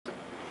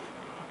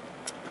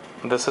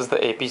This is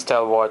the AP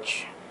style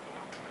watch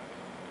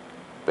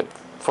with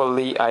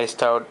fully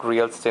iced out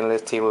real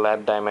stainless steel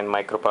lab diamond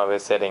micro power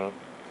setting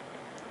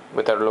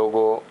with our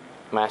logo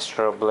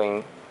Master of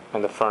Bling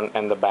in the front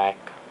and the back.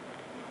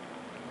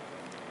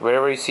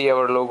 Wherever you see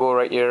our logo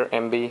right here,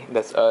 MB,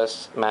 that's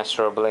us,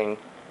 Master of Bling.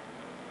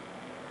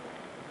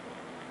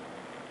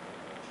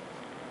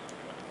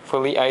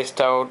 Fully iced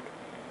out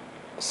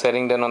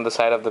setting done on the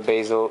side of the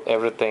bezel,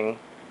 everything.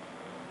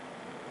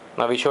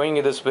 Now we're showing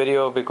you this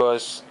video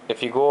because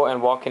if you go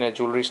and walk in a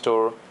jewelry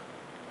store,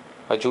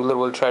 a jeweler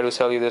will try to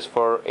sell you this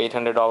for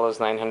 $800,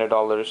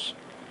 $900.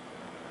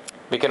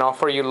 We can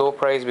offer you low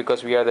price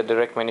because we are the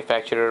direct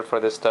manufacturer for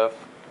this stuff.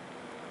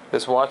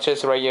 This watch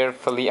is right here,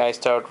 fully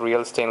iced out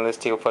real stainless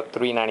steel for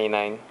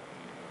 $399.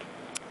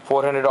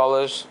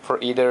 $400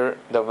 for either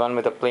the one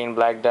with a plain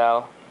black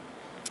dial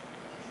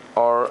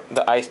or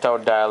the iced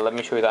out dial. Let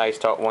me show you the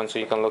iced out one so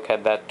you can look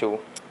at that too.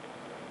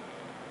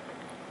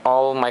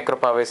 All micro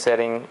power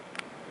setting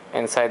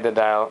inside the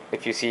dial.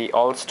 If you see,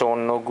 all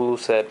stone, no glue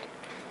set,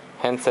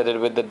 hand set it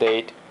with the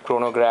date,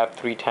 chronograph,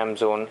 3 time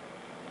zone.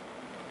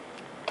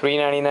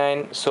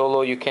 $399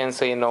 solo, you can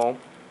say no.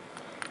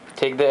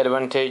 Take the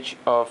advantage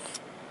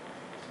of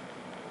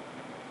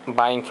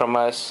buying from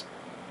us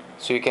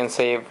so you can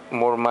save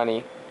more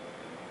money.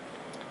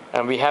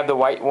 And we have the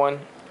white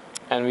one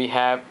and we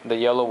have the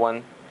yellow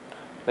one.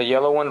 The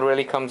yellow one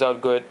really comes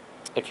out good.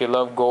 If you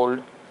love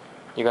gold,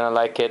 you're gonna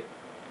like it.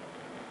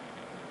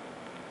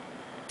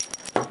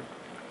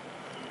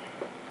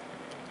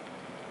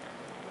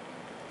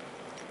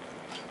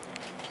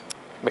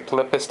 The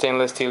clip is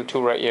stainless steel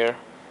too right here.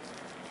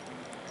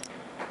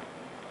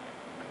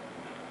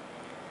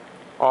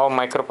 All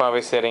micro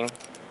power setting.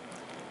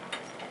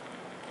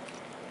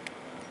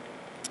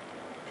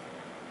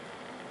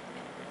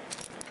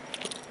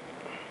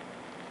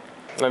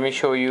 Let me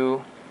show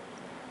you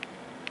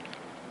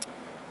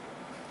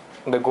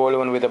the gold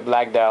one with the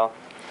black dial.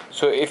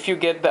 So if you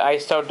get the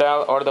iced out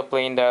dial or the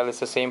plain dial, it's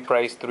the same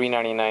price,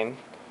 $399.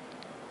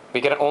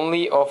 We can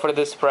only offer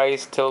this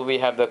price till we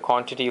have the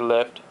quantity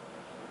left.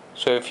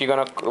 So if you're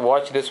gonna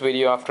watch this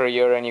video after a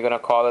year and you're gonna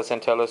call us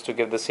and tell us to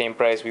give the same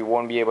price, we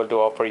won't be able to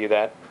offer you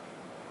that.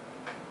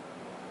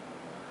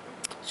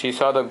 So you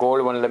saw the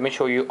gold one. Let me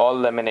show you all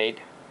lemonade.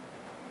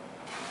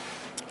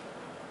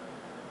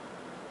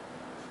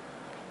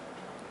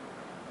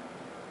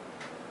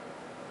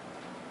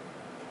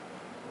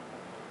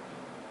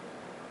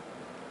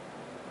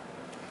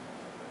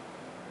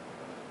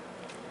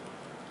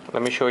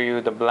 Let me show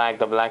you the black.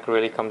 The black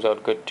really comes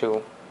out good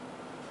too.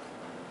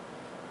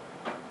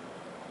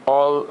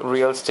 All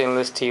real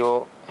stainless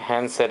steel,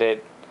 hand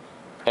setted,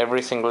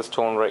 every single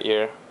stone right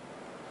here.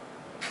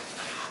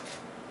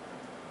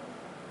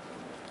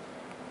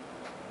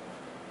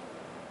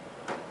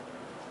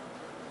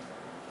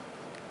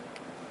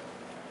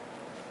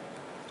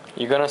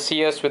 You're gonna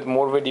see us with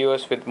more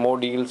videos, with more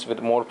deals,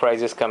 with more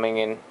prices coming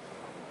in.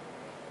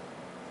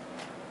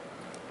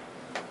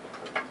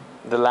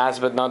 The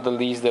last but not the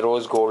least, the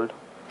rose gold.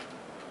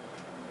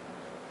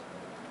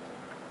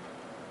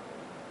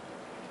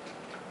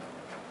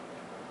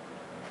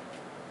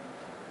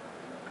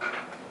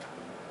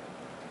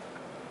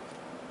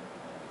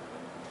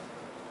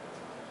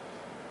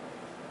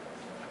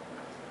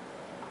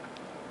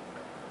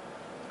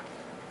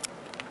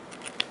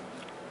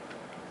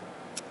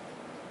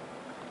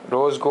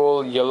 Rose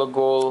gold, yellow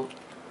gold,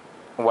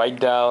 white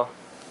dial,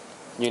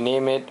 you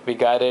name it, we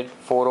got it.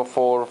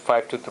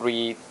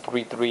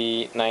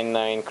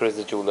 404-523-3399, Chris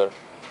the Jeweler.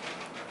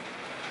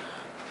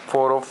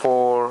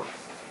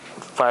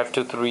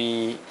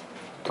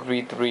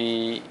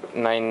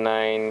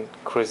 404-523-3399,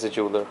 Chris the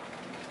Jeweler.